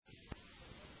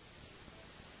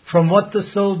from what the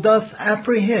soul doth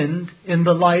apprehend in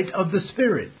the light of the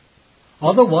Spirit.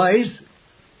 Otherwise,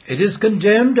 it is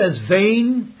condemned as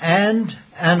vain and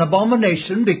an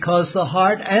abomination, because the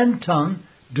heart and tongue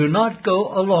do not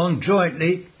go along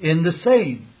jointly in the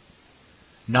same.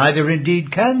 Neither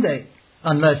indeed can they,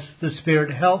 unless the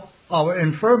Spirit help our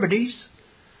infirmities.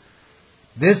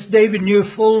 This David knew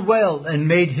full well, and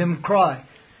made him cry,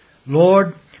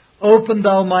 Lord, open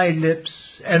thou my lips,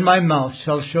 and my mouth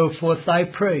shall show forth thy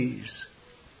praise.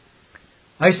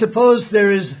 I suppose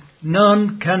there is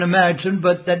none can imagine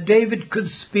but that David could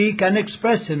speak and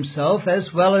express himself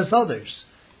as well as others,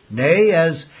 nay,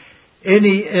 as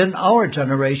any in our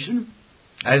generation,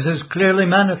 as is clearly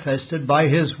manifested by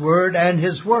his word and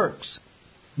his works.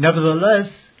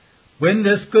 Nevertheless, when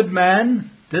this good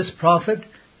man, this prophet,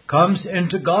 comes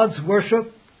into God's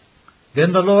worship,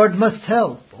 then the Lord must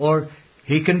help, or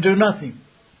he can do nothing.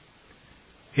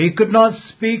 He could not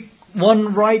speak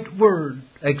one right word,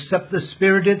 except the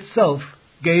Spirit itself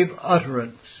gave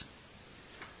utterance.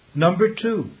 Number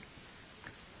 2,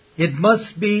 it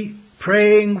must be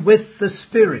praying with the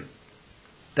Spirit,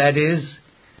 that is,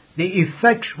 the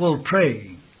effectual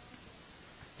praying,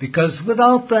 because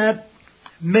without that,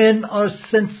 men are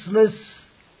senseless,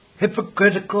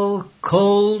 hypocritical,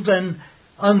 cold, and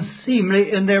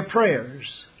unseemly in their prayers,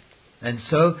 and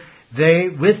so they,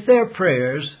 with their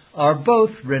prayers, are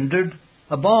both rendered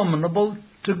abominable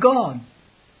to God.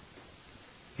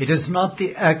 It is not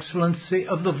the excellency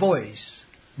of the voice,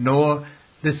 nor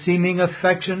the seeming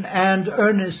affection and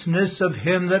earnestness of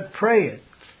him that prayeth,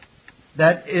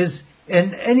 that is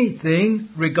in anything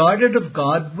regarded of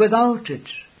God without it.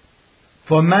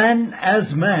 For man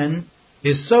as man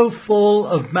is so full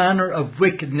of manner of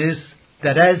wickedness,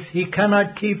 that as he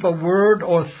cannot keep a word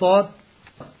or thought,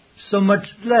 so much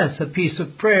less a piece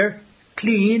of prayer,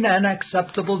 clean and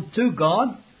acceptable to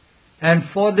God. And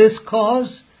for this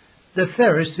cause the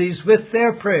Pharisees with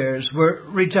their prayers were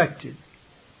rejected.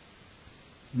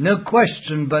 No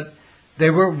question but they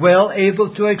were well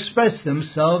able to express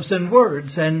themselves in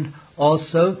words, and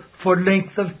also for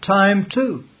length of time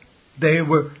too. They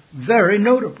were very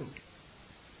notable.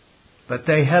 But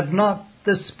they had not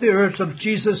the Spirit of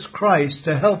Jesus Christ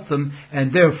to help them,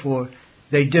 and therefore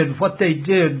they did what they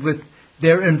did with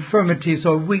their infirmities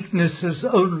or weaknesses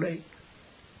only,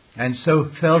 and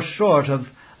so fell short of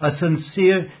a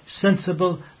sincere,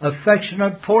 sensible,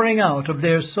 affectionate pouring out of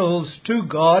their souls to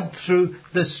God through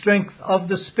the strength of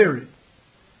the Spirit.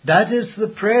 That is the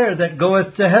prayer that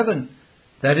goeth to heaven,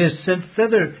 that is sent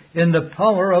thither in the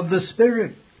power of the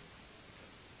Spirit.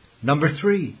 Number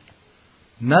 3,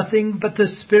 nothing but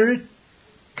the Spirit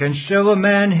can show a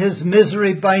man his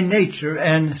misery by nature,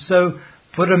 and so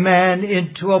put a man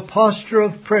into a posture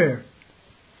of prayer.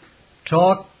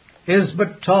 Talk is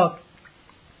but talk,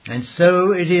 and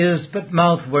so it is but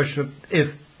mouth worship,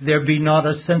 if there be not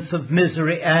a sense of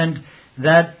misery, and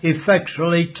that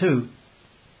effectually too.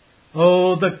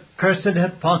 Oh, the cursed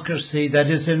hypocrisy that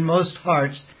is in most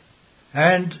hearts,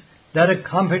 and that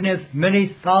accompanieth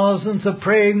many thousands of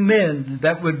praying men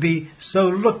that would be so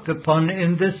looked upon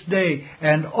in this day,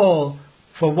 and all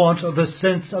for want of a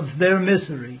sense of their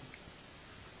misery.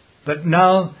 But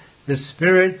now the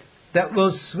Spirit that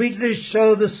will sweetly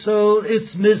show the soul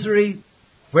its misery,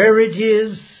 where it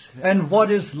is, and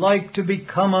what is like to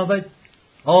become of it,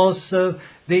 also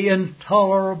the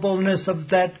intolerableness of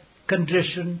that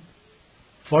condition.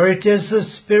 For it is the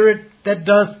Spirit that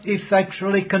doth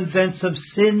effectually convince of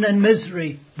sin and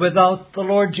misery without the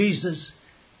Lord Jesus,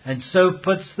 and so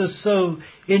puts the soul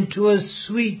into a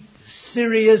sweet,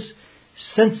 serious,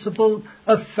 sensible,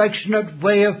 affectionate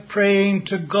way of praying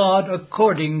to God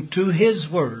according to His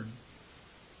Word.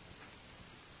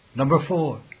 Number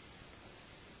 4,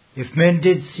 if men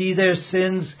did see their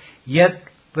sins, yet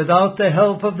without the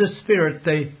help of the Spirit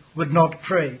they would not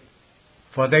pray,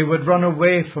 for they would run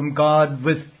away from God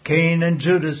with Cain and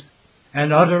Judas,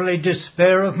 and utterly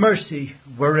despair of mercy,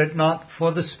 were it not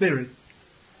for the Spirit.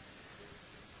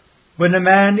 When a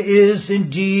man is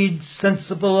indeed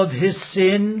sensible of his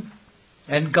sin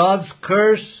and God's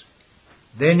curse,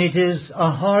 then it is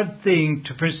a hard thing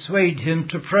to persuade him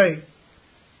to pray.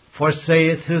 For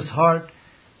saith his heart,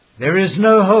 there is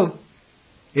no hope.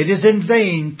 It is in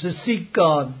vain to seek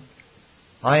God.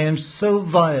 I am so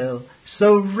vile,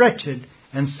 so wretched,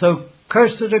 and so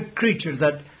cursed a creature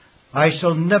that I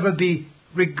shall never be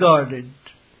regarded.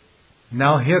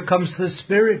 Now here comes the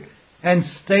Spirit, and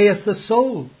stayeth the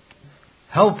soul,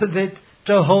 helpeth it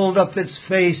to hold up its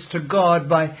face to God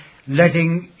by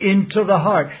letting into the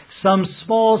heart some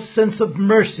small sense of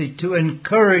mercy to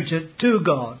encourage it to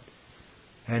God.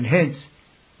 And hence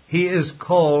He is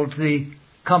called the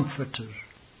Comforter.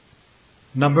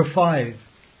 Number 5.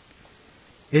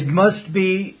 It must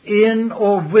be in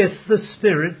or with the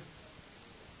Spirit,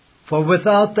 for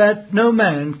without that no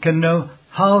man can know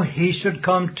how he should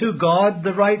come to God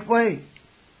the right way.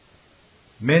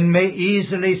 Men may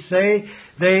easily say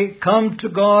they come to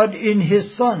God in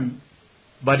His Son,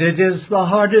 but it is the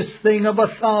hardest thing of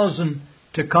 1,000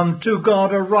 to come to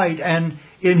God aright and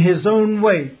in His own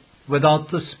way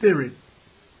without the Spirit.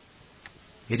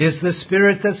 It is the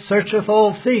Spirit that searcheth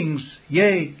all things,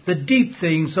 yea, the deep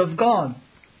things of God.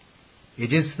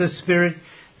 It is the Spirit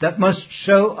that must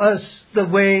show us the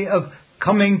way of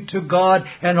coming to God,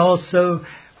 and also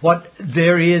what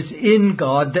there is in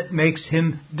God that makes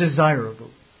Him desirable.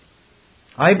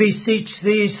 I beseech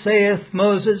thee, saith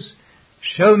Moses,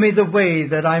 show me the way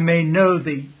that I may know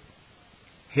thee.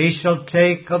 He shall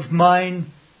take of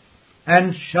mine,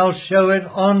 and shall show it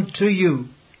unto you.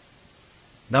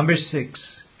 Number 6.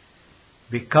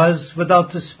 Because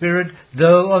without the Spirit,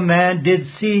 though a man did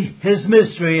see his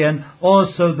mystery and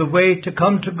also the way to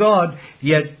come to God,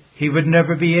 yet he would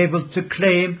never be able to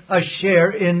claim a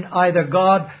share in either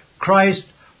God, Christ,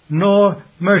 nor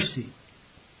mercy,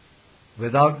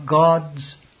 without God's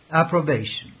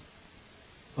approbation.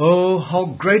 Oh,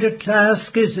 how great a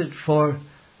task is it for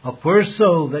a poor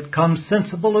soul that comes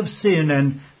sensible of sin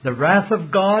and the wrath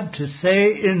of God to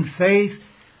say in faith,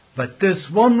 but this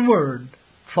one word,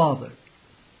 Father.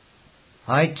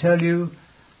 I tell you,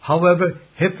 however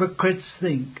hypocrites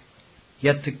think,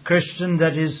 yet the Christian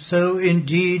that is so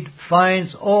indeed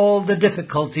finds all the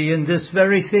difficulty in this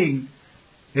very thing.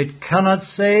 It cannot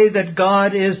say that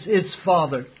God is its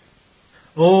Father.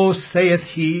 Oh, saith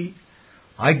he,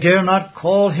 I dare not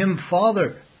call Him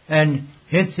Father, and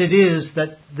hence it is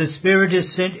that the Spirit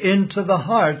is sent into the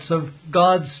hearts of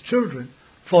God's children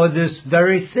for this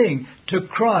very thing, to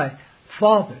cry,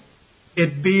 Father,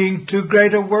 it being too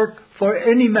great a work for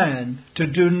any man to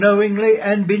do knowingly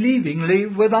and believingly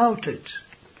without it.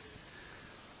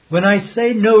 When I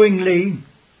say knowingly,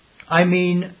 I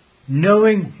mean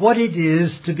knowing what it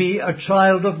is to be a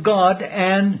child of God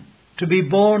and to be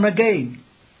born again.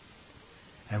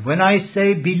 And when I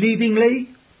say believingly,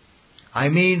 I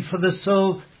mean for the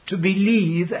soul to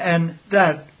believe, and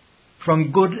that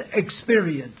from good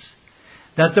experience,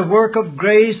 that the work of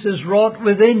grace is wrought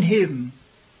within him.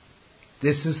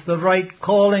 This is the right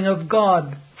calling of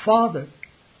God, Father,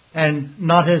 and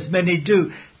not as many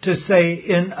do, to say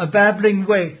in a babbling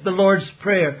way the Lord's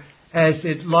Prayer, as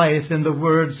it lieth in the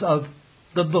words of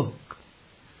the book.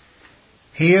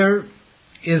 Here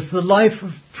is the life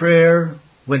of prayer,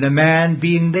 when a man,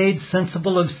 being made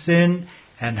sensible of sin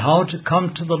and how to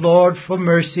come to the Lord for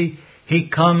mercy, he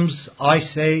comes, I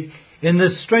say, in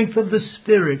the strength of the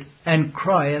Spirit, and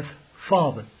crieth,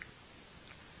 Father.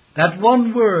 That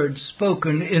one word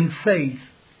spoken in faith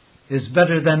is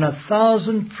better than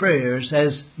 1,000 prayers,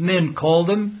 as men call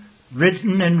them,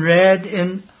 written and read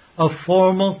in a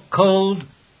formal, cold,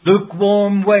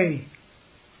 lukewarm way.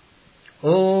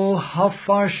 Oh, how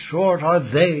far short are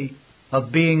they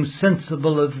of being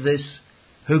sensible of this,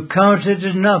 who count it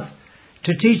enough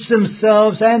to teach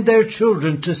themselves and their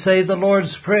children to say the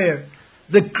Lord's Prayer,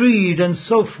 the Creed, and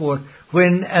so forth,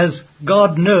 when, as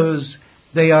God knows,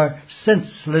 they are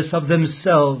senseless of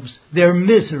themselves, their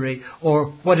misery,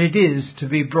 or what it is to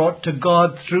be brought to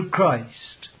God through Christ.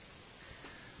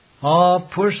 Ah,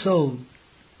 poor soul,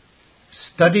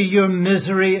 study your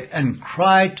misery and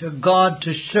cry to God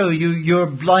to show you your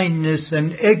blindness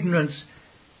and ignorance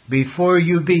before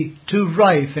you be too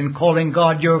rife in calling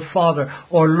God your Father,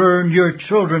 or learn your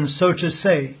children so to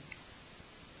say.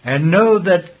 And know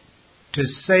that to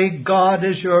say God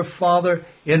is your Father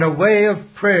in a way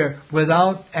of prayer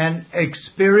without an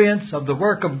experience of the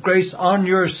work of grace on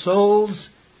your souls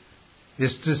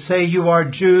is to say you are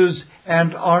Jews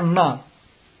and are not,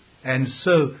 and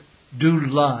so do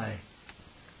lie.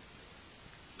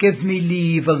 Give me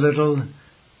leave a little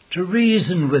to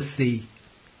reason with thee.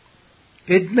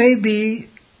 It may be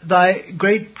thy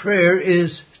great prayer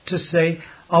is to say,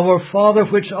 Our Father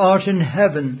which art in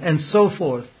heaven, and so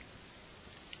forth.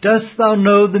 Dost thou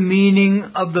know the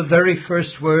meaning of the very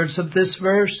first words of this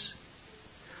verse?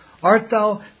 Art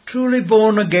thou truly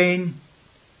born again?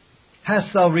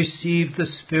 Hast thou received the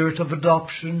Spirit of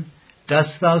adoption?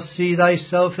 Dost thou see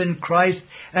thyself in Christ,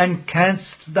 and canst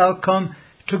thou come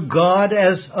to God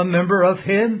as a member of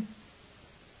Him?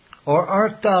 Or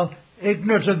art thou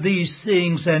ignorant of these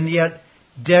things, and yet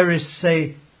darest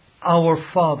say, Our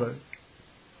Father?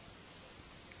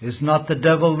 Is not the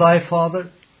devil thy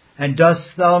father? And dost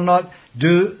thou not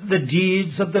do the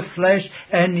deeds of the flesh,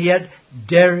 and yet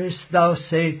darest thou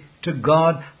say to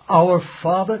God, Our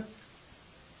Father?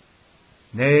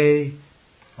 Nay,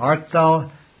 Art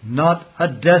thou not a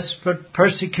desperate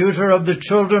persecutor of the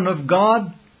children of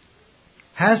God?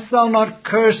 Hast thou not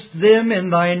cursed them in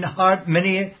thine heart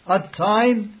many a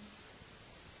time?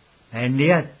 And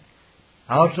yet,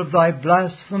 out of thy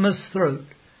blasphemous throat,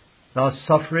 thou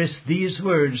sufferest these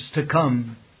words to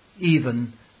come,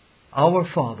 even our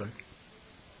Father.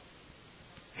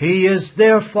 He is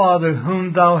their father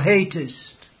whom thou hatest.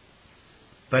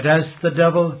 But as the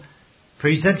devil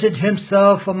presented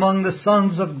himself among the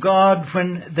sons of God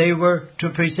when they were to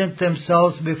present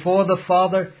themselves before the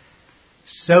Father,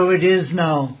 so it is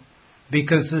now,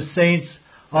 because the saints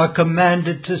are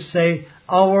commanded to say,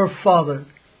 Our Father.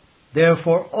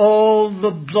 Therefore all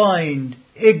the blind,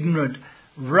 ignorant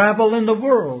rabble in the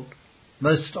world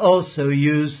must also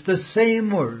use the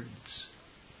same words.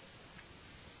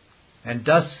 And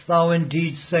dost thou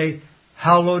indeed say,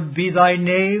 Hallowed be thy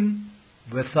name,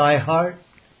 with thy heart?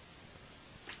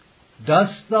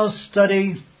 Dost thou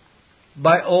study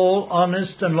by all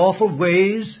honest and lawful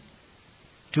ways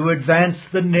to advance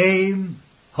the name,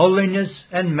 holiness,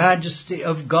 and majesty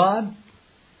of God?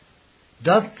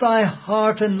 Doth thy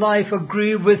heart and life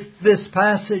agree with this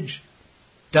passage?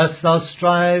 Dost thou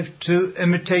strive to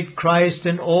imitate Christ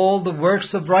in all the works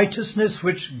of righteousness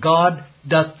which God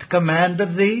doth command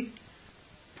of thee?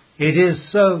 It is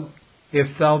so,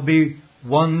 if thou be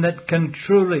one that can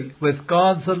truly, with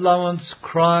God's allowance,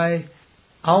 cry,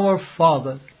 Our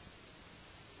Father.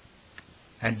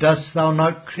 And dost thou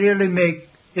not clearly make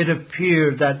it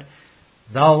appear that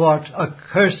thou art a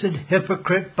cursed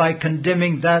hypocrite by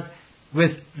condemning that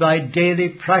with thy daily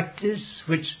practice,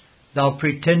 which thou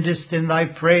pretendest in thy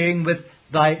praying with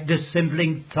thy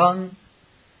dissembling tongue?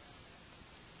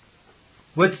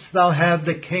 Wouldst thou have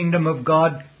the kingdom of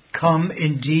God come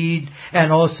indeed,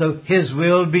 and also His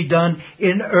will be done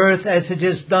in earth as it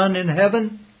is done in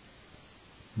heaven?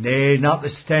 Nay,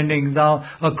 notwithstanding thou,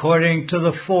 according to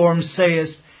the form,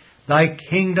 sayest, Thy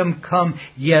kingdom come,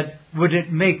 yet would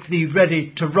it make thee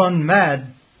ready to run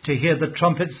mad, to hear the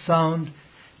trumpet sound,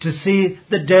 to see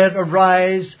the dead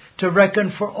arise, to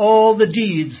reckon for all the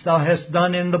deeds thou hast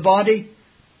done in the body?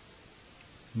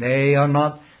 Nay, are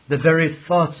not the very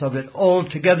thoughts of it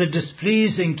altogether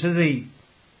displeasing to thee?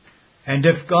 And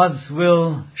if God's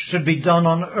will should be done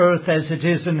on earth as it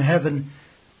is in heaven,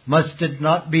 must it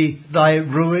not be thy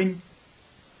ruin?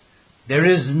 There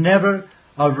is never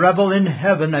a rebel in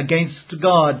heaven against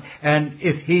God, and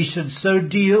if He should so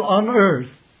deal on earth,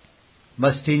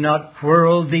 must He not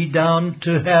whirl thee down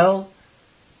to hell?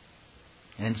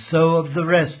 And so of the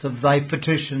rest of thy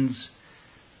petitions.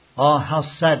 Ah, how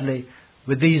sadly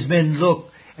would these men look,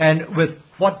 and with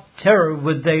what terror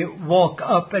would they walk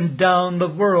up and down the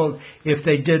world if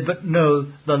they did but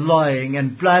know the lying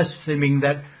and blaspheming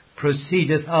that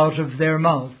proceedeth out of their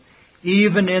mouth,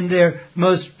 even in their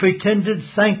most pretended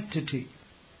sanctity.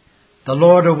 The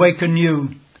Lord awaken you,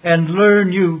 and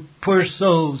learn you, poor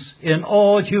souls, in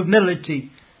all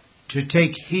humility, to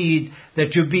take heed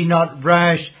that you be not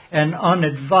rash and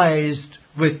unadvised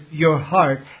with your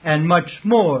heart, and much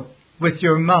more with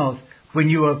your mouth, when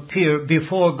you appear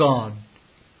before God.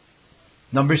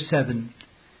 Number 7,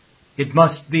 it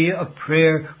must be a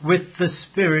prayer with the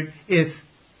Spirit if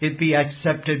it be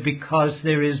accepted, because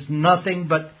there is nothing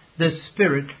but the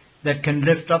Spirit that can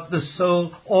lift up the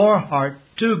soul or heart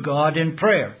to God in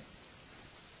prayer.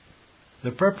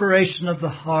 The preparation of the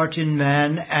heart in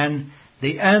man and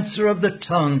the answer of the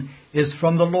tongue is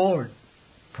from the Lord.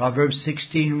 Proverbs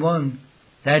 16:1.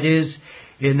 That is,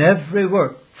 in every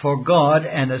work for God,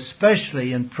 and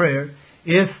especially in prayer,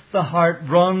 if the heart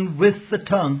run with the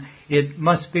tongue, it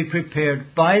must be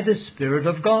prepared by the Spirit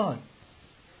of God.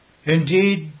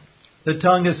 Indeed, the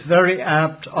tongue is very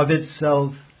apt of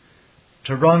itself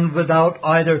to run without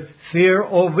either fear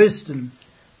or wisdom.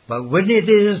 But when it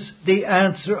is the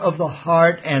answer of the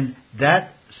heart, and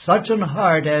that such an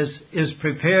heart as is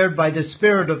prepared by the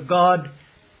Spirit of God,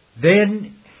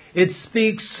 then it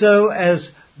speaks so as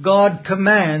God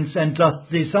commands and doth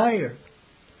desire.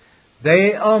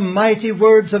 They are mighty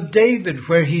words of David,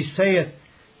 where he saith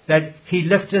that he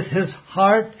lifteth his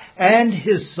heart and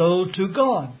his soul to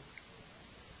God.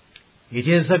 It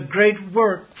is a great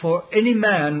work for any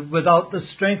man without the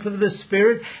strength of the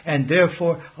Spirit, and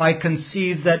therefore I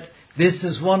conceive that this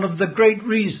is one of the great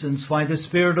reasons why the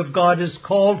Spirit of God is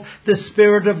called the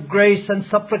Spirit of grace and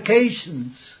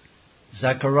supplications.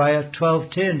 Zechariah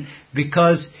 12:10,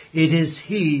 because it is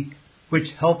He which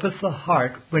helpeth the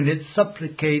heart when it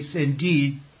supplicates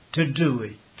indeed to do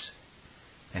it.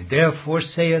 And therefore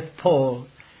saith Paul,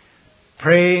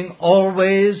 praying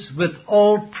always with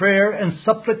all prayer and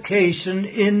supplication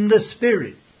in the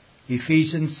Spirit,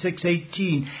 Ephesians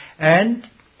 6:18, and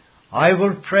I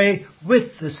will pray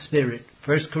with the Spirit.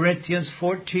 1 Corinthians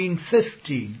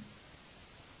 14:15.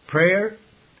 Prayer,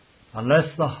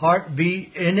 unless the heart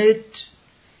be in it,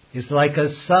 is like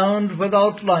a sound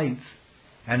without life,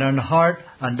 and an heart,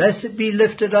 unless it be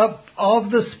lifted up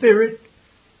of the Spirit,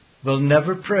 will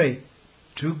never pray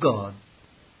to God.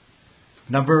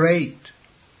 Number 8.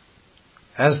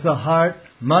 As the heart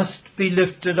must be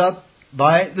lifted up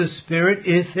by the Spirit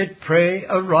if it pray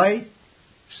aright,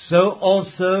 so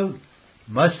also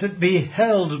must it be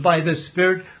held by the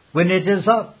Spirit when it is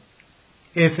up,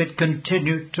 if it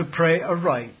continue to pray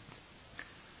aright.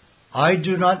 I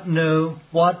do not know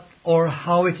what or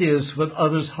how it is with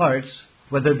others' hearts,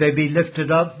 whether they be lifted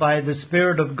up by the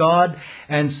Spirit of God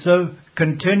and so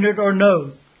continued or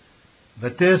no.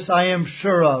 But this I am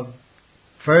sure of.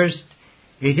 First,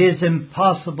 it is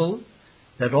impossible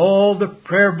that all the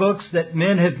prayer books that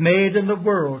men have made in the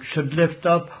world should lift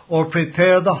up or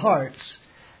prepare the hearts.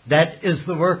 That is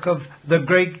the work of the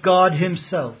great God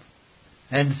Himself.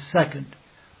 And second,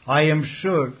 I am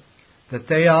sure that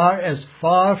they are as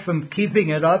far from keeping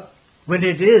it up when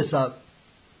it is up.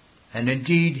 And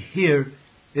indeed here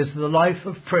is the life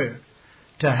of prayer,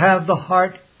 to have the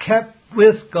heart kept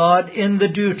with God in the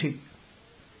duty.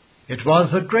 It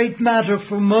was a great matter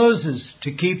for Moses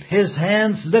to keep his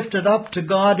hands lifted up to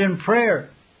God in prayer,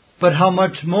 but how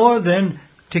much more then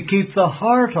to keep the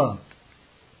heart up?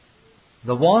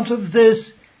 The want of this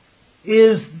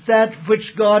is that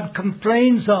which God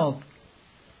complains of,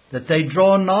 that they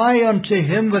draw nigh unto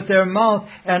Him with their mouth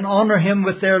and honor Him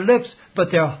with their lips,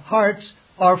 but their hearts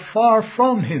are far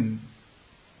from Him.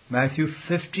 Matthew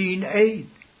 15:8.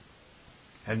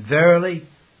 And verily,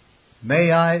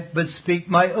 may I but speak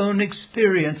my own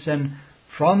experience, and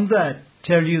from that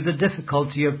tell you the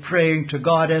difficulty of praying to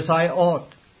God as I ought.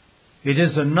 It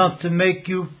is enough to make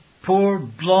you poor,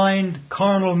 blind,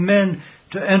 carnal men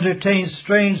to entertain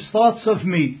strange thoughts of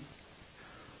me.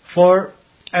 For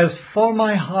as for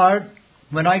my heart,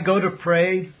 when I go to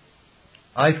pray,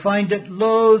 I find it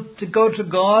loath to go to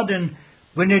God, and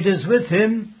when it is with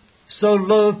Him, so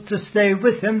loath to stay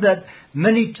with Him that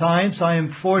many times I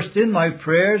am forced in my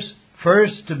prayers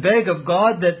first to beg of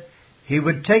God that He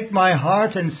would take my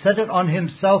heart and set it on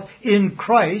Himself in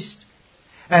Christ,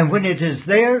 and when it is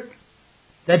there,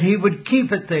 that He would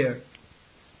keep it there.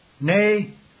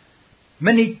 Nay,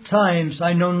 many times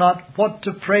I know not what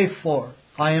to pray for.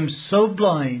 I am so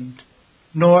blind,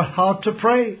 nor how to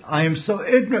pray. I am so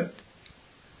ignorant.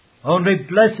 Only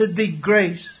blessed be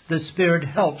grace, the Spirit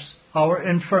helps our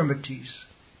infirmities.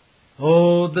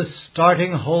 Oh, the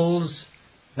starting holes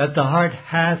that the heart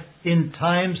hath in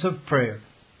times of prayer.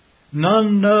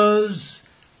 None knows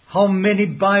how many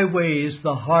byways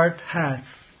the heart hath,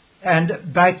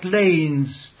 and back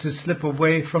lanes to slip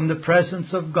away from the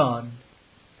presence of God.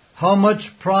 How much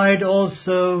pride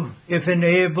also, if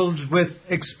enabled with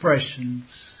expressions.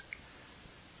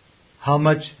 How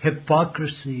much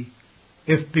hypocrisy,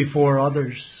 if before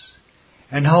others.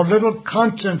 And how little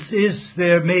conscience is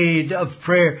there made of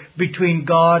prayer between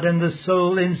God and the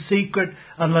soul in secret,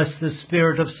 unless the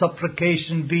spirit of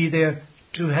supplication be there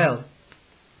to help.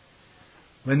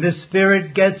 When the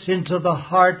Spirit gets into the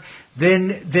heart,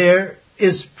 then there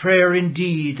is prayer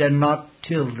indeed, and not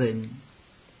till then.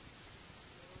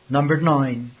 Number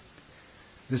 9.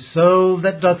 The soul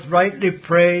that doth rightly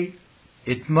pray,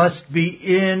 it must be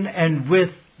in and with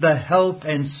the help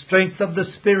and strength of the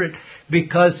Spirit,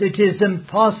 because it is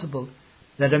impossible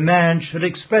that a man should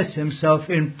express himself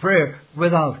in prayer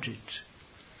without it.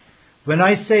 When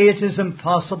I say it is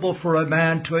impossible for a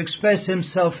man to express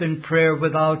himself in prayer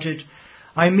without it,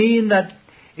 I mean that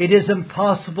it is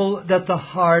impossible that the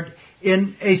heart,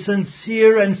 in a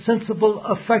sincere and sensible,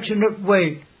 affectionate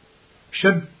way,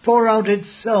 should pour out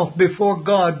itself before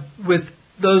God with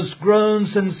those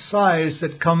groans and sighs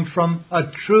that come from a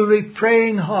truly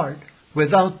praying heart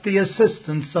without the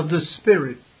assistance of the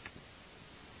Spirit.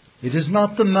 It is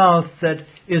not the mouth that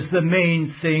is the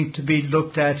main thing to be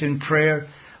looked at in prayer,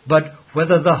 but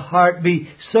whether the heart be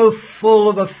so full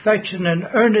of affection and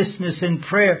earnestness in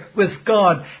prayer with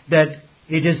God that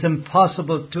it is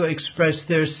impossible to express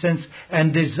their sense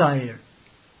and desire.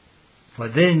 For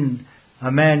then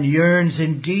a man yearns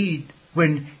indeed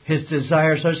when his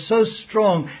desires are so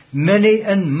strong, many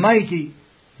and mighty,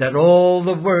 that all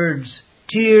the words,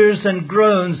 tears and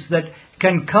groans that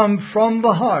can come from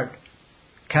the heart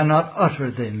cannot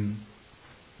utter them.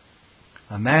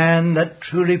 A man that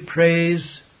truly prays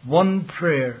one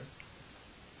prayer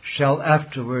shall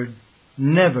afterward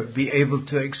never be able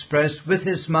to express with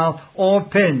his mouth or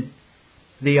pen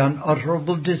the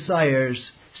unutterable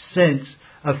desires, sense,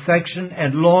 affection,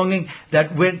 and longing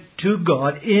that went to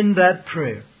God in that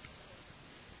prayer.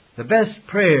 The best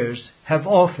prayers have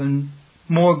often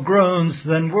more groans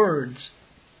than words,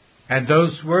 and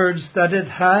those words that it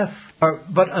hath are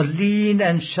but a lean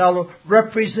and shallow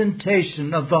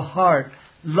representation of the heart,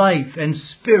 life, and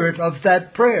spirit of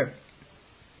that prayer.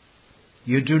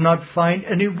 You do not find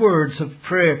any words of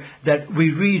prayer that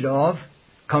we read of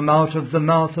come out of the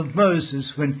mouth of Moses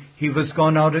when he was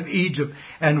gone out of Egypt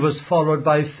and was followed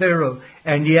by Pharaoh,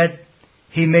 and yet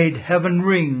he made heaven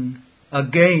ring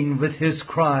again with his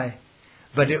cry.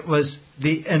 But it was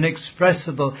the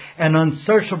inexpressible and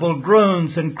unsearchable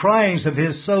groans and cryings of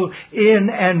his soul in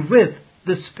and with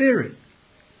the Spirit.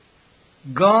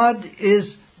 God is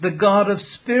the God of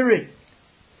Spirit,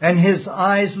 and His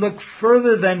eyes look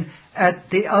further than at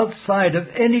the outside of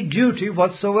any duty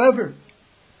whatsoever.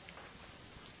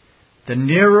 The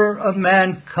nearer a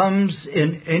man comes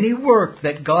in any work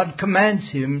that God commands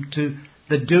him to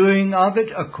the doing of it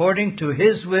according to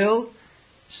His will,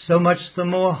 so much the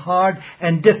more hard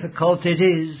and difficult it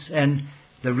is. And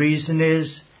the reason is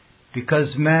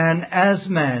because man as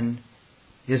man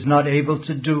is not able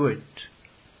to do it.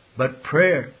 But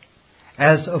prayer,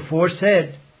 as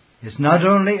aforesaid, is not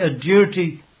only a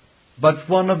duty, but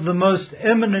one of the most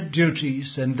eminent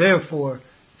duties, and therefore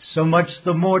so much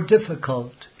the more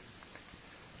difficult.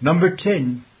 Number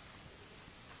 10,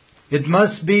 it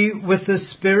must be with the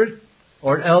Spirit,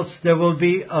 or else there will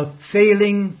be a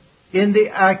failing in the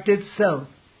act itself.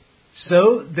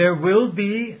 So there will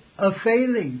be a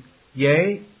failing,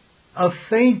 yea, a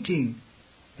fainting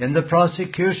in the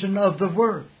prosecution of the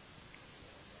work.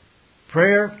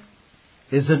 Prayer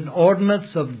is an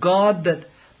ordinance of God that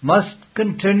must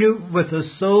continue with the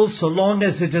soul so long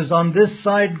as it is on this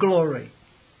side glory.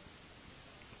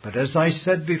 But as I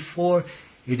said before,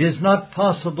 it is not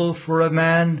possible for a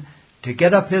man to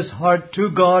get up his heart to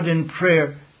God in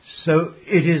prayer, so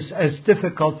it is as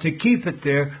difficult to keep it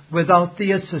there without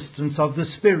the assistance of the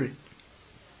Spirit.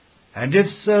 And if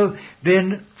so,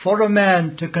 then for a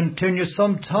man to continue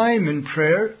some time in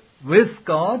prayer with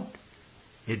God,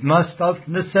 it must of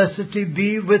necessity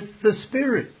be with the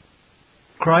Spirit.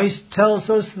 Christ tells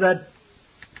us that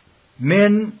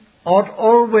men ought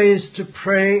always to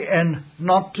pray and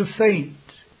not to faint.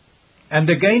 And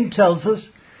again tells us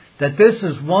that this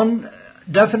is one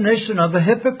definition of a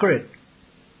hypocrite,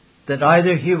 that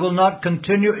either he will not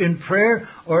continue in prayer,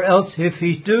 or else if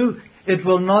he do, it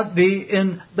will not be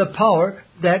in the power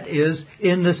that is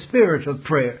in the spirit of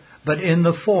prayer, but in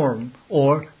the form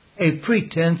or a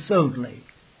pretense only.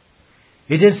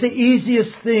 It is the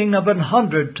easiest thing of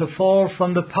 100 to fall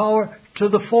from the power to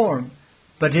the form,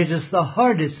 but it is the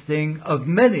hardest thing of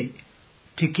many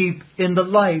to keep in the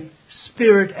life,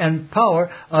 spirit, and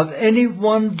power of any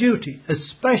one duty,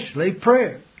 especially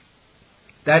prayer.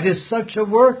 That is such a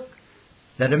work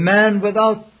that a man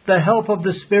without the help of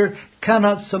the Spirit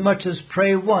cannot so much as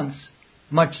pray once,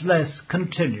 much less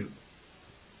continue.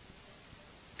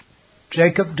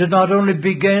 Jacob did not only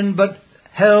begin, but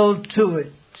held to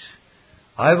it.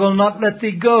 I will not let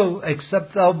thee go,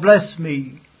 except thou bless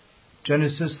me.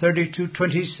 Genesis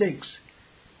 32:26.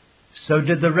 So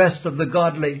did the rest of the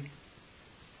godly.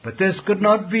 But this could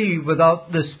not be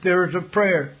without the spirit of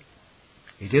prayer.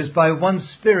 It is by one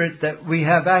Spirit that we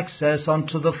have access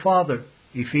unto the Father.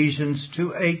 Ephesians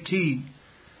 2:18.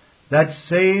 That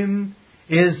same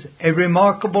is a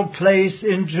remarkable place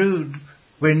in Jude,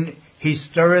 when He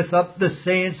stirreth up the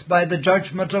saints by the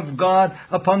judgment of God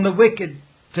upon the wicked,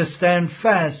 to stand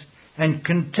fast and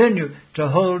continue to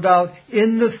hold out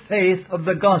in the faith of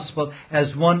the gospel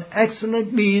as one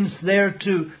excellent means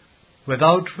thereto,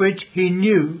 without which He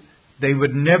knew they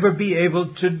would never be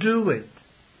able to do it.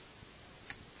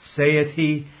 Saith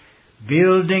He,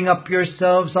 building up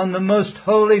yourselves on the most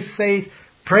holy faith,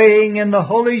 praying in the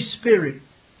Holy Spirit.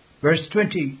 Verse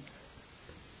 20.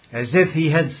 As if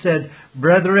He had said,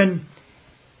 brethren,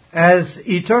 as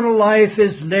eternal life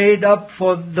is laid up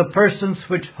for the persons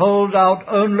which hold out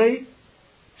only,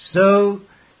 so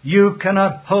you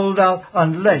cannot hold out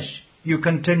unless you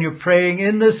continue praying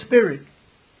in the Spirit.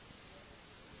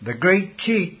 The great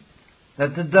cheat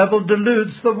that the devil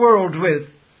deludes the world with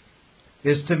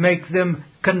is to make them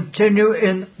continue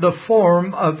in the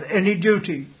form of any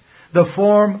duty, the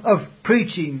form of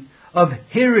preaching, of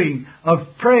hearing, of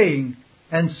praying,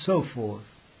 and so forth.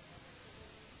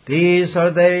 These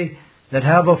are they that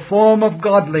have a form of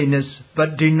godliness,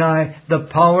 but deny the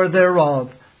power thereof.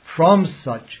 From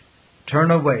such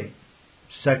turn away.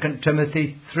 2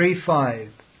 Timothy 3:5.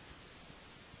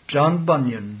 John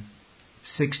Bunyan,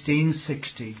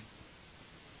 1660.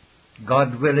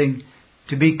 God willing,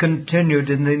 to be continued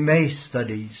in the May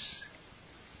studies.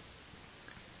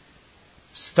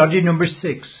 Study number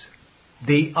 6.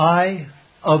 The eye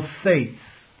of faith.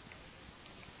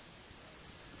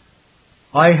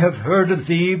 I have heard of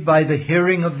thee by the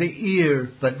hearing of the ear,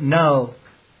 but now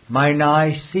mine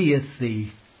eye seeth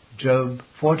thee. Job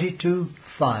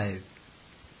 42:5.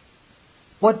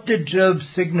 What did Job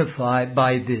signify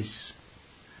by this?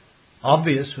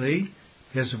 Obviously,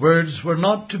 his words were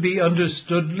not to be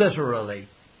understood literally.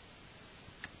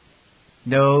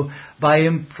 No, by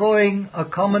employing a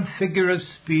common figure of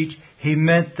speech, he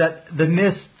meant that the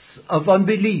mists of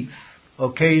unbelief,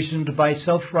 occasioned by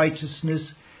self-righteousness,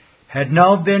 had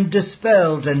now been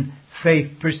dispelled, and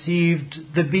faith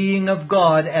perceived the being of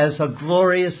God as a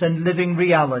glorious and living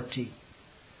reality.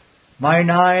 Mine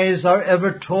eyes are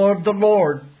ever toward the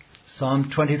Lord, Psalm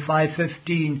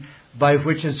 25:15, by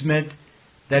which is meant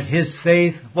that his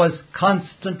faith was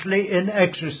constantly in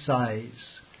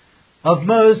exercise. Of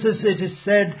Moses it is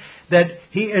said that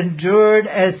he endured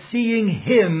as seeing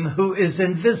him who is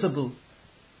invisible.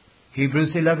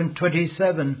 Hebrews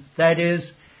 11:27, that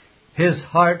is, his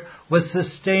heart was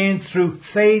sustained through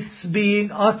faith's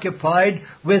being occupied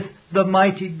with the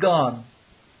mighty God.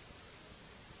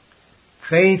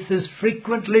 Faith is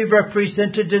frequently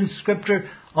represented in Scripture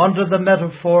under the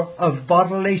metaphor of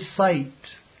bodily sight.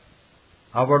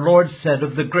 Our Lord said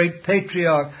of the great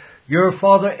patriarch, "Your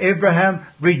father Abraham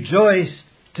rejoiced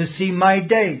to see my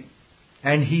day,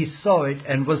 and he saw it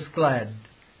and was glad."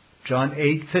 John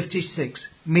 8:56,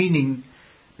 meaning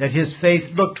that his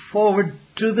faith looked forward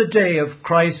to the day of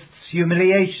Christ's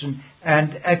humiliation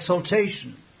and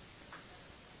exaltation.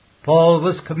 Paul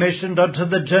was commissioned unto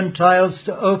the Gentiles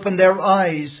to open their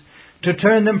eyes, to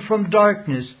turn them from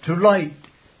darkness to light,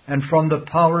 and from the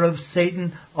power of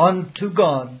Satan unto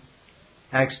God.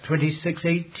 Acts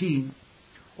 26:18.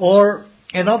 Or,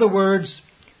 in other words,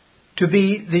 to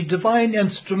be the divine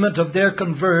instrument of their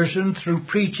conversion through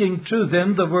preaching to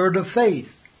them the word of faith.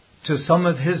 To some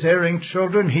of his erring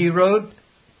children he wrote,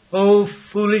 "O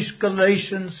foolish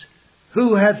Galatians,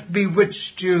 who hath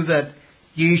bewitched you that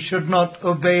ye should not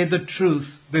obey the truth,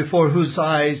 before whose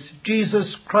eyes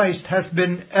Jesus Christ hath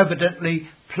been evidently,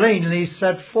 plainly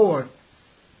set forth,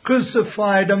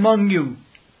 crucified among you."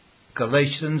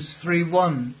 Galatians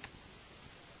 3:1.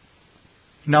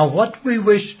 Now what we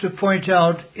wish to point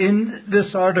out in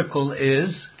this article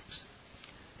is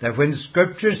that when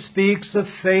Scripture speaks of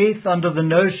faith under the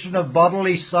notion of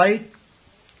bodily sight,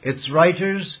 its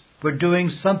writers were doing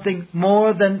something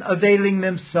more than availing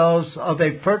themselves of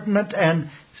a pertinent and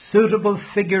suitable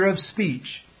figure of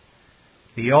speech.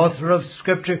 The author of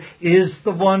Scripture is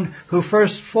the one who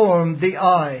first formed the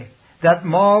eye, that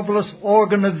marvelous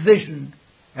organ of vision,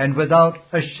 and without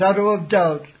a shadow of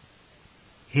doubt,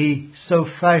 he so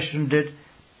fashioned it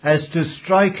as to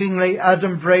strikingly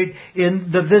adumbrate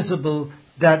in the visible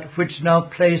that which now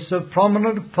plays so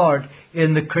prominent a part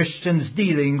in the Christian's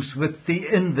dealings with the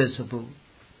invisible.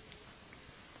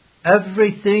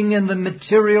 Everything in the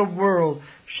material world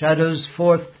shadows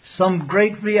forth some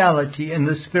great reality in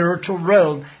the spiritual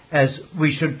realm, as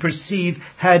we should perceive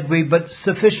had we but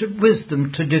sufficient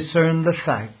wisdom to discern the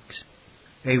fact.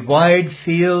 A wide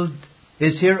field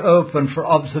is here open for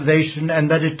observation and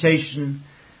meditation,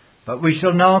 but we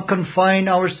shall now confine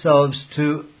ourselves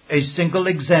to a single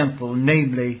example,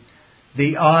 namely,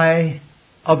 the eye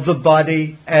of the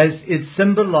body as it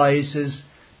symbolizes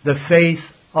the faith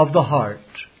of the heart.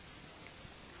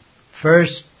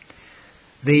 First,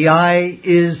 the eye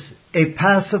is a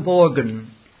passive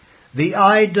organ. The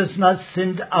eye does not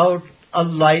send out a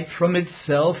light from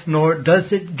itself, nor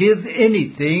does it give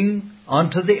anything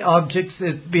unto the objects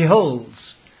it beholds.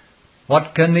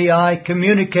 What can the eye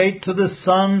communicate to the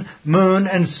sun, moon,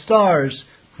 and stars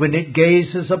when it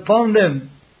gazes upon them?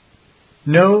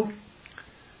 No,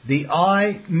 the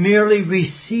eye merely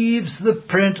receives the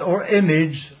print or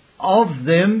image of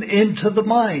them into the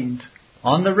mind,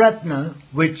 on the retina,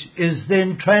 which is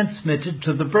then transmitted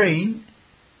to the brain,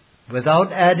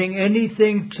 without adding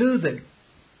anything to them.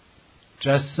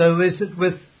 Just so is it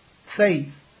with faith.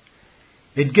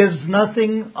 It gives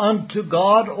nothing unto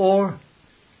God or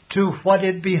to what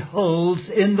it beholds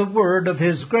in the word of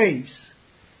His grace.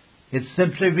 It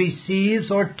simply receives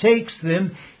or takes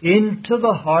them into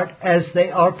the heart as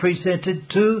they are presented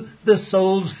to the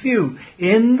soul's view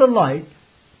in the light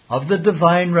of the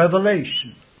divine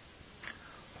revelation.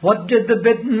 What did the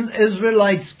bitten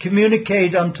Israelites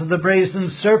communicate unto the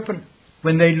brazen serpent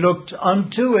when they looked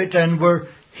unto it and were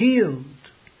healed?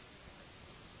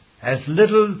 As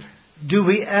little do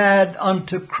we add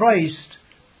unto Christ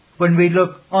when we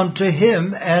look unto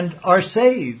Him and are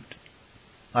saved.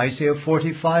 Isaiah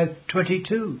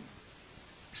 45:22.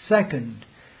 Second,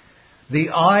 the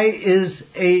eye is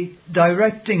a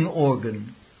directing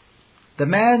organ. The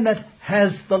man that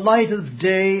has the light of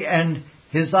day and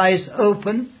his eyes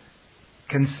open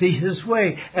can see his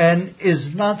way and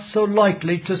is not so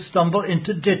likely to stumble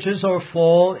into ditches or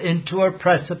fall into a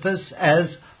precipice as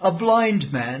a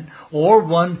blind man or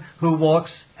one who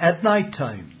walks at night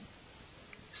time.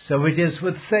 So it is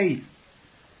with faith.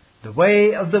 The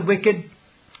way of the wicked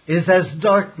is as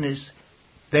darkness.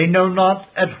 They know not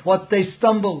at what they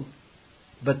stumble.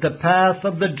 But the path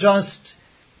of the just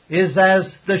is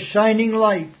as the shining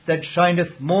light that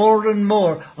shineth more and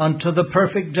more unto the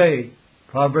perfect day.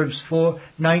 Proverbs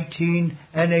 4:19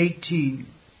 and 18.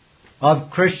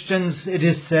 Of Christians it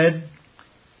is said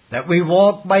that we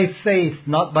walk by faith,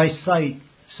 not by sight.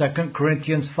 2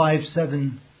 Corinthians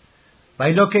 5:7. By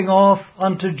looking off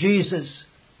unto Jesus,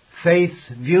 faith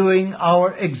viewing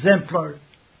our exemplar,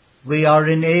 we are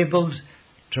enabled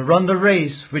to run the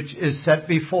race which is set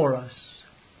before us.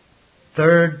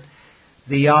 Third,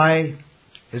 the eye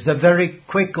is a very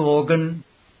quick organ,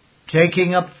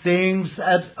 taking up things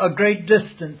at a great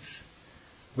distance.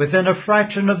 Within a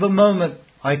fraction of a moment,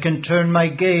 I can turn my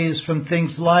gaze from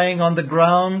things lying on the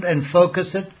ground and focus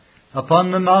it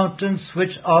upon the mountains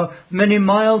which are many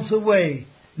miles away,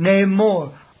 nay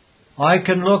more. I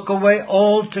can look away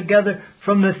altogether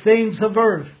from the things of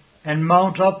earth and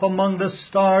mount up among the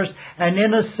stars, and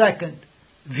in a second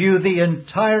view the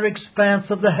entire expanse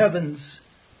of the heavens.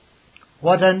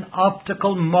 What an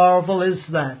optical marvel is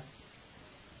that!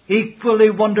 Equally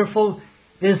wonderful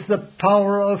is the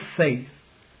power of faith.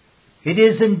 It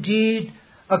is indeed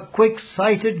a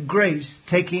quick-sighted grace,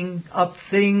 taking up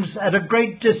things at a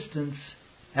great distance,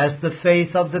 as the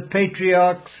faith of the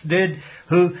patriarchs did,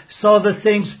 who saw the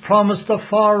things promised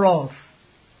afar off.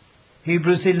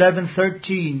 Hebrews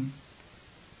 11:13.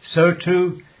 So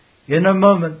too, in a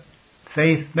moment,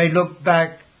 faith may look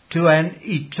back to an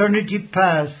eternity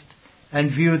past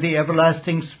and view the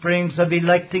everlasting springs of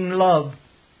electing love,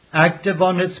 active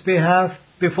on its behalf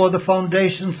before the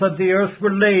foundations of the earth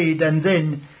were laid, and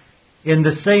then, in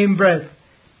the same breath,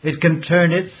 it can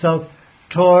turn itself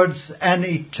towards an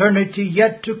eternity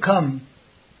yet to come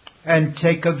and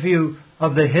take a view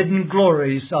of the hidden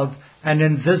glories of an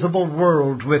invisible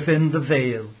world within the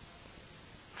veil.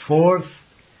 Fourth,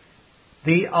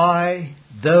 the eye,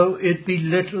 though it be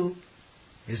little,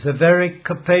 is a very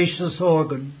capacious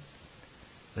organ.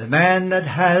 The man that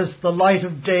has the light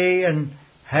of day and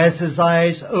has his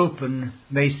eyes open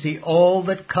may see all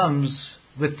that comes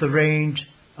with the range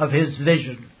of his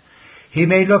vision. He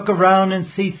may look around and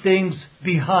see things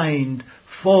behind,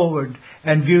 forward,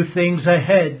 and view things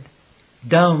ahead,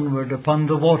 downward upon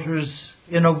the waters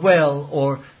in a well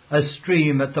or a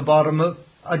stream at the bottom of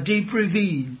a deep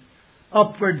ravine,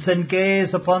 upwards and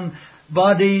gaze upon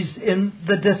bodies in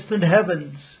the distant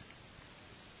heavens.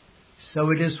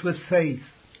 So it is with faith.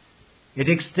 It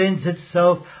extends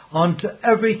itself onto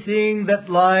everything that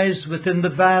lies within the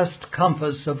vast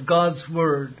compass of God's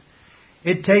Word.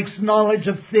 It takes knowledge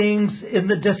of things in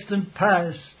the distant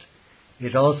past.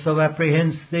 It also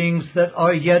apprehends things that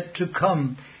are yet to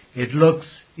come. It looks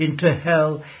into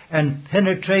hell and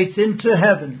penetrates into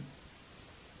heaven.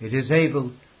 It is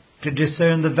able to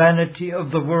discern the vanity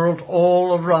of the world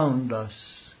all around us.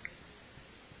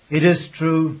 It is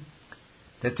true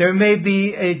that there may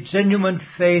be a genuine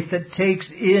faith that takes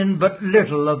in but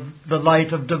little of the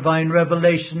light of divine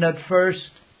revelation at first.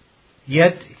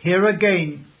 Yet here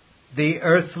again, the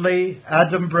earthly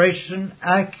adumbration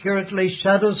accurately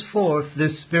shadows forth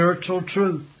this spiritual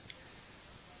truth.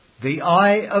 The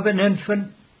eye of an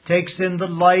infant takes in the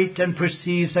light and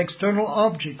perceives external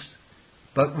objects,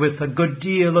 but with a good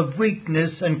deal of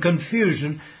weakness and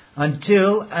confusion,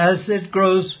 until, as it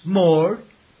grows more,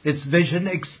 its vision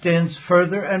extends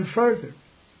further and further.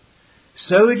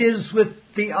 So it is with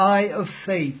the eye of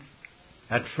faith.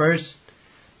 At first,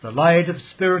 the light of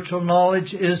spiritual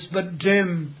knowledge is but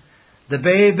dim. The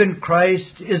babe in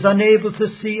Christ is unable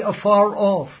to see afar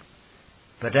off.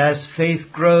 But as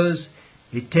faith grows,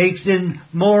 it takes in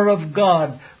more of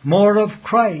God, more of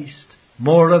Christ,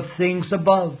 more of things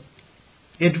above.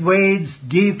 It wades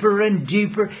deeper and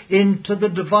deeper into the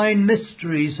divine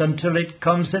mysteries until it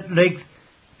comes at length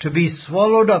to be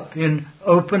swallowed up in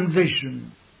open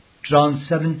vision. John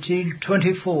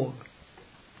 17:24.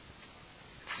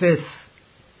 Fifth,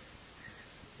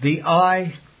 the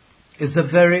eye is a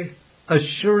very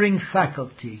assuring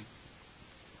faculty.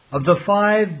 Of the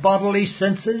 5 bodily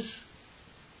senses,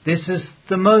 this is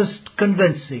the most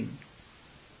convincing.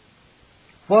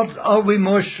 What are we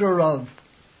more sure of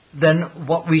than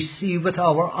what we see with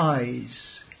our eyes?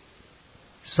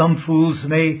 Some fools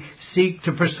may seek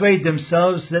to persuade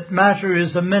themselves that matter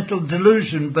is a mental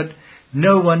delusion, but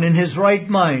no one in his right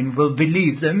mind will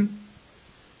believe them.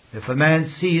 If a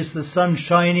man sees the sun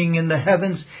shining in the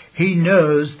heavens, he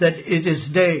knows that it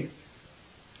is day.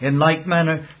 In like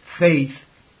manner, faith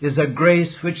is a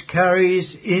grace which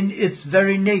carries in its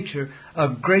very nature a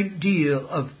great deal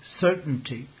of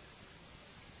certainty.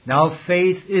 Now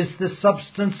faith is the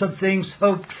substance of things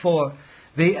hoped for,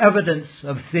 the evidence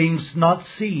of things not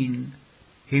seen.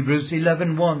 Hebrews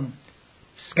 11:1.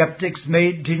 Skeptics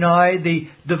may deny the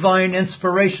divine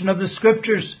inspiration of the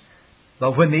Scriptures,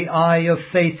 but when the eye of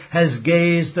faith has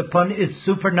gazed upon its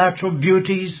supernatural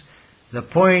beauties, the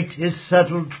point is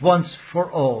settled once for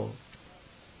all.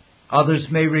 Others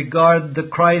may regard the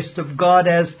Christ of God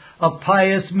as a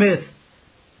pious myth,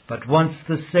 but once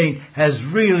the saint has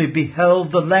really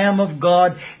beheld the Lamb of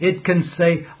God, it can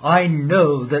say, "I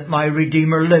know that my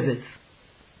Redeemer liveth."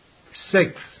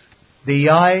 6. The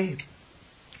eye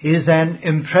is an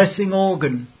impressing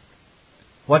organ.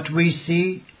 What we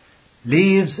see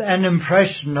leaves an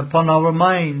impression upon our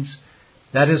minds.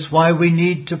 That is why we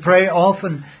need to pray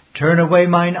often, "Turn away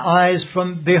mine eyes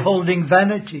from beholding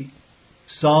vanity."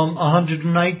 Psalm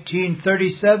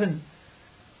 119:37.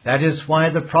 That is why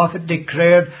the prophet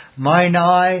declared, "Mine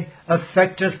eye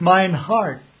affecteth mine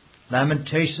heart."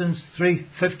 Lamentations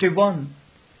 3:51.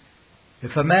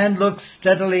 If a man looks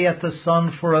steadily at the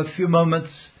sun for a few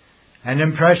moments, an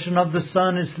impression of the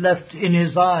sun is left in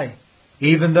his eye,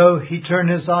 even though he turn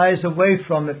his eyes away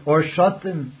from it or shut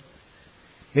them.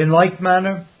 In like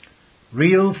manner,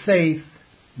 real faith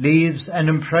leaves an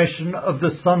impression of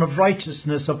the Son of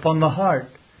Righteousness upon the heart.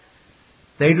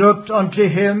 They looked unto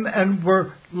him and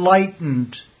were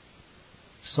lightened.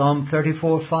 Psalm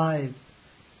 34:5.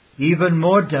 Even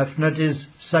more definite is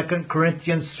 2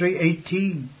 Corinthians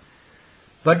 3:18.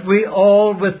 But we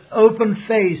all with open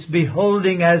face,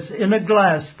 beholding as in a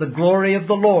glass the glory of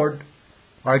the Lord,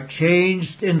 are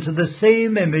changed into the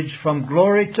same image from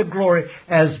glory to glory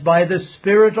as by the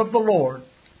Spirit of the Lord.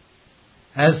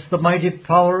 As the mighty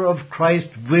power of Christ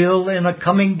will in a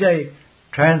coming day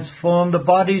transform the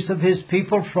bodies of His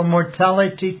people from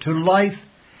mortality to life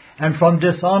and from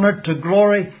dishonor to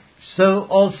glory, so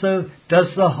also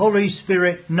does the Holy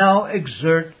Spirit now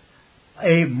exert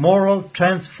a moral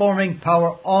transforming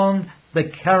power on the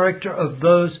character of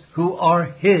those who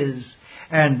are His,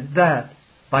 and that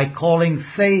by calling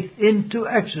faith into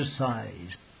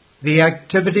exercise, the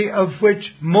activity of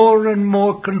which more and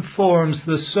more conforms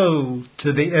the soul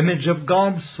to the image of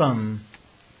God's Son.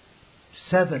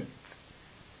 7.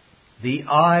 The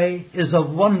eye is a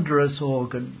wondrous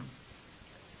organ.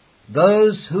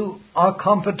 Those who are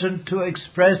competent to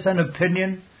express an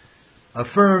opinion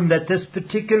affirm that this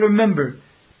particular member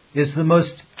is the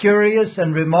most curious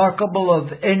and remarkable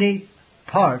of any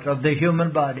part of the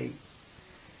human body.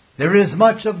 There is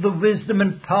much of the wisdom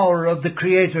and power of the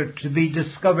Creator to be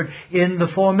discovered in the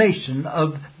formation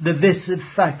of the visive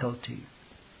faculty.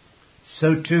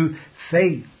 So too,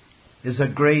 faith is a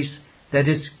grace that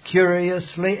is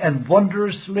curiously and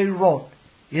wondrously wrought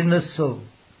in the soul.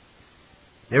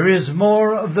 There is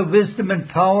more of the wisdom and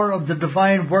power of the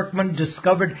divine workman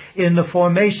discovered in the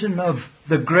formation of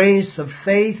the grace of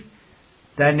faith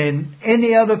than in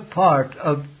any other part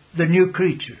of the new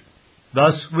creature.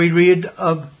 Thus we read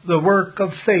of the work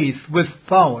of faith with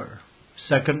power,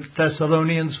 2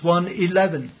 Thessalonians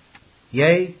 1:11.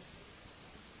 Yea,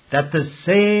 that the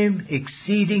same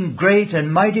exceeding great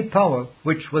and mighty power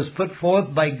which was put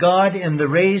forth by God in the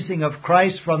raising of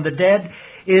Christ from the dead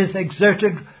is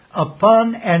exerted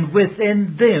upon and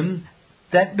within them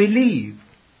that believe.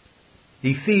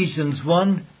 Ephesians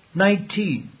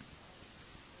 1:19.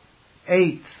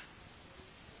 8.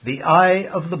 The eye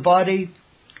of the body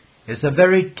is a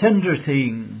very tender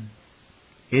thing.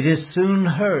 It is soon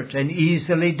hurt and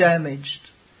easily damaged.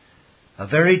 A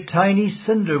very tiny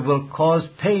cinder will cause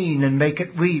pain and make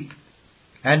it weep.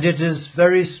 And it is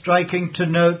very striking to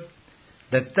note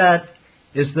that that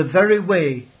is the very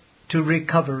way to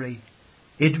recovery.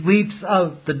 It weeps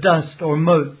out the dust or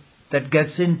mote that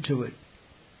gets into it.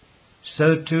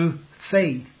 So too,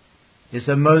 faith is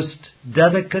a most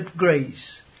delicate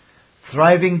grace,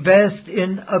 thriving best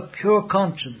in a pure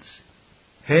conscience.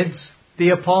 Hence, the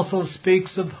Apostle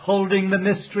speaks of holding the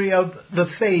mystery of the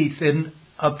faith in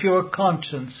a pure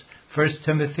conscience, 1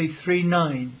 Timothy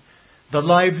 3:9. The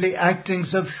lively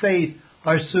actings of faith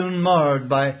are soon marred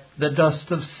by the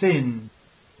dust of sin,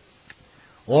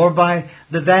 or by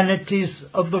the vanities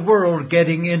of the world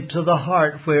getting into the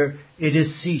heart where it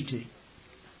is seated.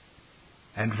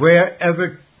 And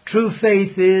wherever true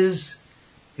faith is,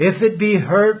 if it be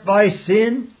hurt by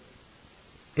sin,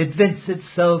 it vents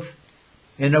itself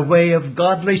in a way of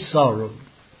godly sorrow.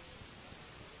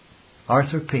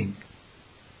 Arthur Pink.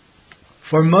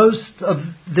 For most of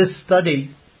this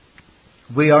study,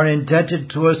 we are indebted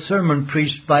to a sermon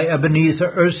preached by Ebenezer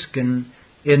Erskine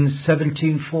in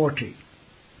 1740.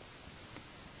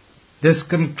 This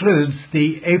concludes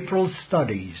the April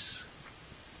studies.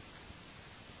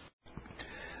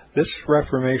 This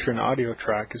Reformation audio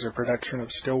track is a production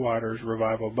of Still Waters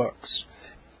Revival Books.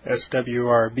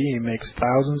 SWRB makes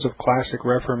thousands of classic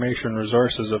Reformation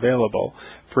resources available,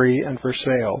 free and for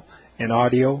sale, in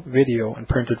audio, video, and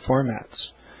printed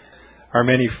formats. Our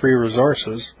many free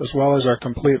resources, as well as our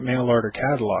complete mail-order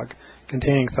catalog,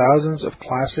 containing thousands of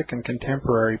classic and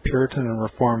contemporary Puritan and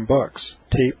Reformed books,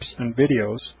 tapes, and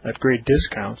videos at great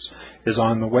discounts, is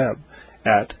on the web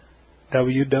at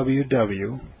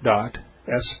www.swrb.com.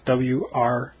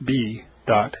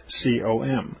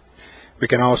 We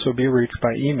can also be reached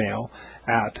by email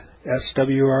at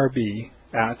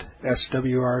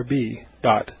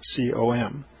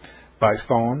swrb@swrb.com, by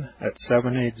phone at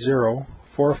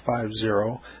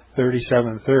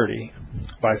 780-450-3730,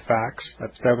 by fax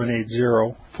at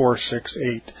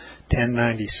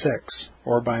 780-468-1096,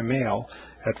 or by mail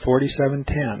at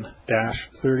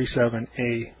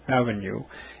 4710-37A Avenue,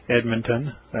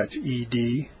 Edmonton, that's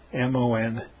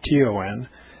Edmonton,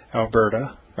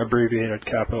 Alberta, abbreviated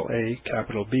capital A,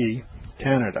 capital B,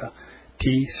 Canada,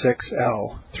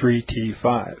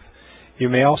 T6L3T5. You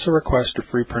may also request a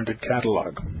free printed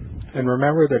catalog. And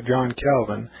remember that John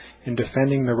Calvin, in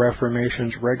defending the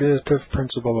Reformation's regulative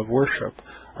principle of worship,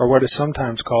 or what is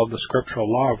sometimes called the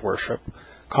scriptural law of worship,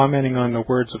 commenting on the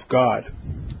words of God,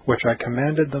 which I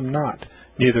commanded them not,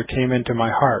 neither came into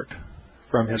my heart,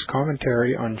 from his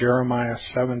commentary on Jeremiah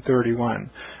 7:31,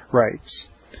 writes,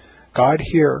 God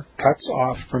here cuts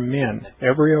off from men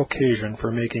every occasion for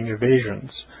making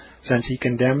evasions, since he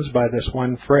condemns by this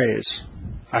one phrase,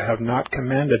 I have not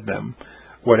commanded them,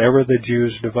 whatever the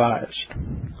Jews devised.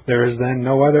 There is then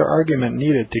no other argument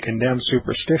needed to condemn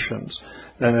superstitions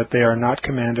than that they are not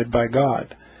commanded by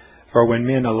God. For when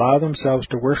men allow themselves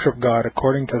to worship God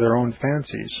according to their own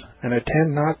fancies, and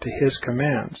attend not to his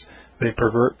commands, they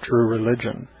pervert true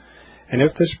religion. And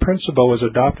if this principle was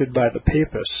adopted by the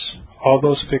Papists, all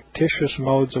those fictitious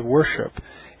modes of worship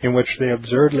in which they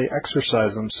absurdly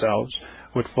exercise themselves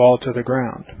would fall to the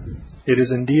ground. It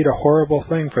is indeed a horrible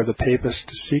thing for the Papists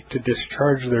to seek to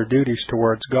discharge their duties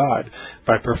towards God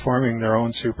by performing their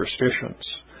own superstitions.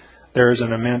 There is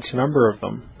an immense number of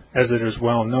them, as it is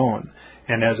well known,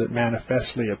 and as it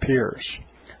manifestly appears.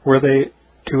 Were they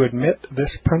to admit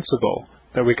this principle,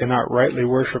 that we cannot rightly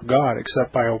worship God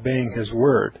except by obeying his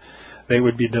word, they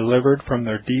would be delivered from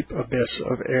their deep abyss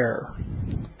of error.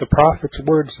 The prophet's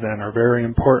words, then, are very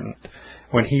important,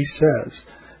 when he says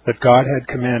that God had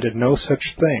commanded no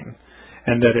such thing,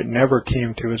 and that it never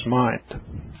came to his mind,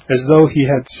 as though he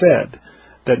had said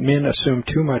that men assume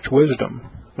too much wisdom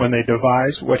when they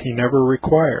devise what he never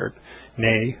required,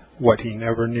 nay, what he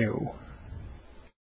never knew.